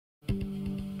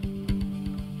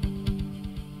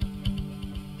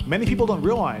Many people don't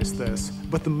realize this,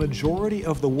 but the majority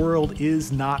of the world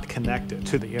is not connected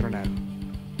to the internet.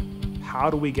 How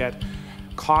do we get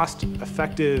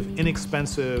cost-effective,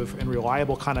 inexpensive, and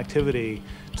reliable connectivity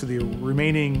to the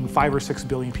remaining 5 or 6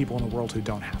 billion people in the world who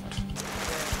don't have it?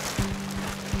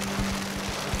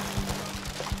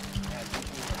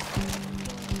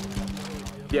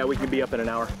 Yeah, we can be up in an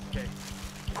hour. Okay.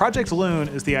 Project Loon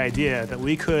is the idea that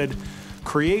we could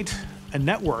create a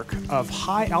network of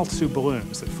high-altitude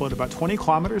balloons that float about 20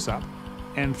 kilometers up,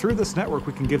 and through this network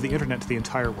we can give the internet to the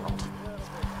entire world.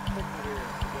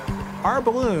 Our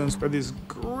balloons are these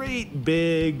great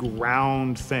big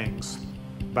round things,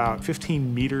 about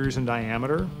 15 meters in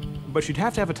diameter, but you'd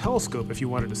have to have a telescope if you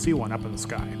wanted to see one up in the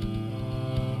sky.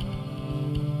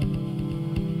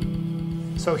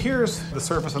 So here's the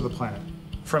surface of the planet.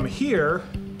 From here,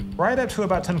 right up to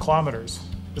about 10 kilometers,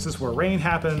 this is where rain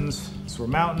happens, this is where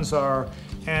mountains are,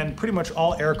 and pretty much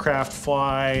all aircraft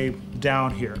fly down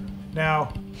here.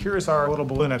 Now, here's our little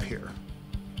balloon up here.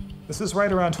 This is right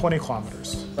around 20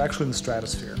 kilometers, actually in the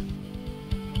stratosphere.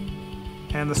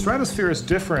 And the stratosphere is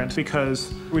different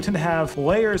because we tend to have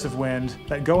layers of wind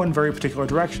that go in very particular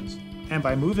directions. And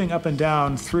by moving up and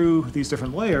down through these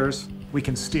different layers, we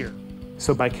can steer.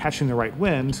 So by catching the right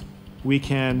wind, we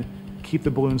can keep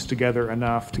the balloons together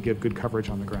enough to give good coverage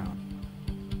on the ground.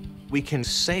 We can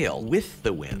sail with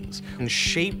the winds and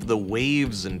shape the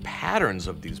waves and patterns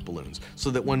of these balloons so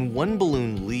that when one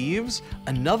balloon leaves,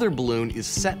 another balloon is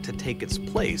set to take its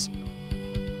place.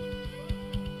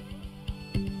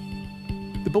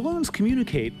 The balloons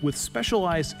communicate with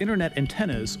specialized internet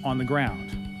antennas on the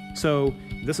ground. So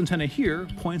this antenna here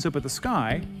points up at the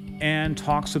sky and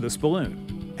talks to this balloon.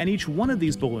 And each one of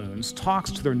these balloons talks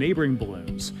to their neighboring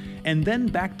balloons, and then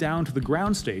back down to the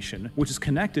ground station, which is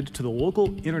connected to the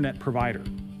local internet provider.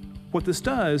 What this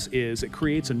does is it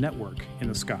creates a network in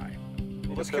the sky.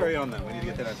 Let's carry on then. We need to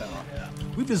get that antenna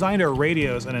off. We've designed our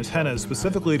radios and antennas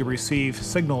specifically to receive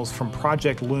signals from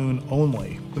Project Loon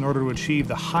only in order to achieve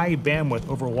the high bandwidth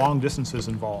over long distances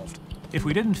involved. If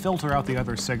we didn't filter out the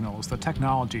other signals, the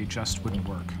technology just wouldn't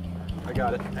work. I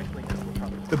got it.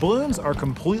 The balloons are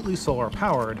completely solar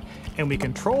powered, and we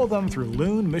control them through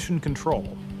Loon Mission Control.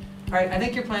 All right, I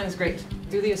think your plan is great.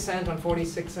 Do the ascent on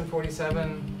 46 and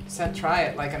 47. Try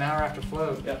it like an hour after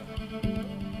float. Yep.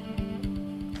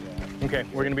 Okay,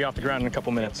 we're gonna be off the ground in a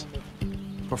couple minutes.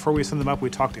 Before we send them up, we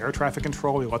talk to air traffic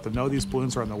control. We let them know these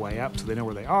balloons are on the way up so they know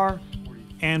where they are.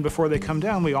 And before they come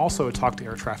down, we also talk to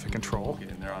air traffic control.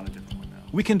 They're on a different one now.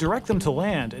 We can direct them to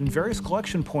land in various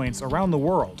collection points around the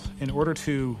world in order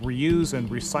to reuse and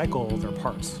recycle their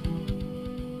parts.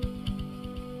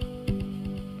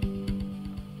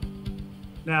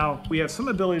 Now, we have some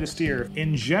ability to steer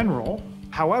in general.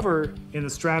 However, in the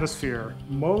stratosphere,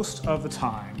 most of the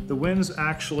time, the winds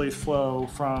actually flow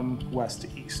from west to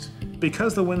east.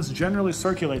 Because the winds generally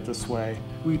circulate this way,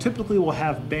 we typically will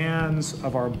have bands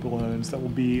of our balloons that will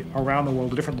be around the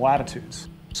world at different latitudes.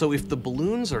 So if the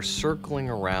balloons are circling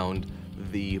around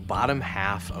the bottom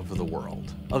half of the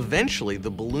world, eventually the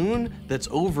balloon that's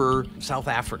over South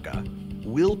Africa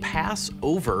will pass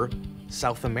over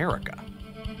South America.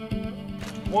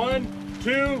 1,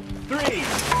 2, 3.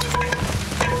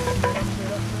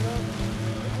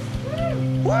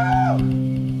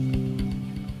 Woo!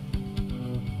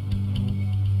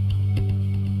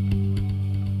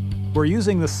 We're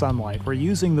using the sunlight, we're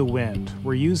using the wind,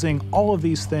 we're using all of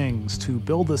these things to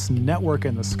build this network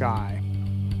in the sky.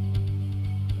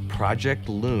 Project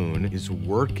Loon is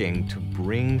working to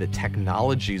bring the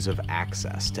technologies of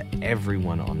access to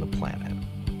everyone on the planet.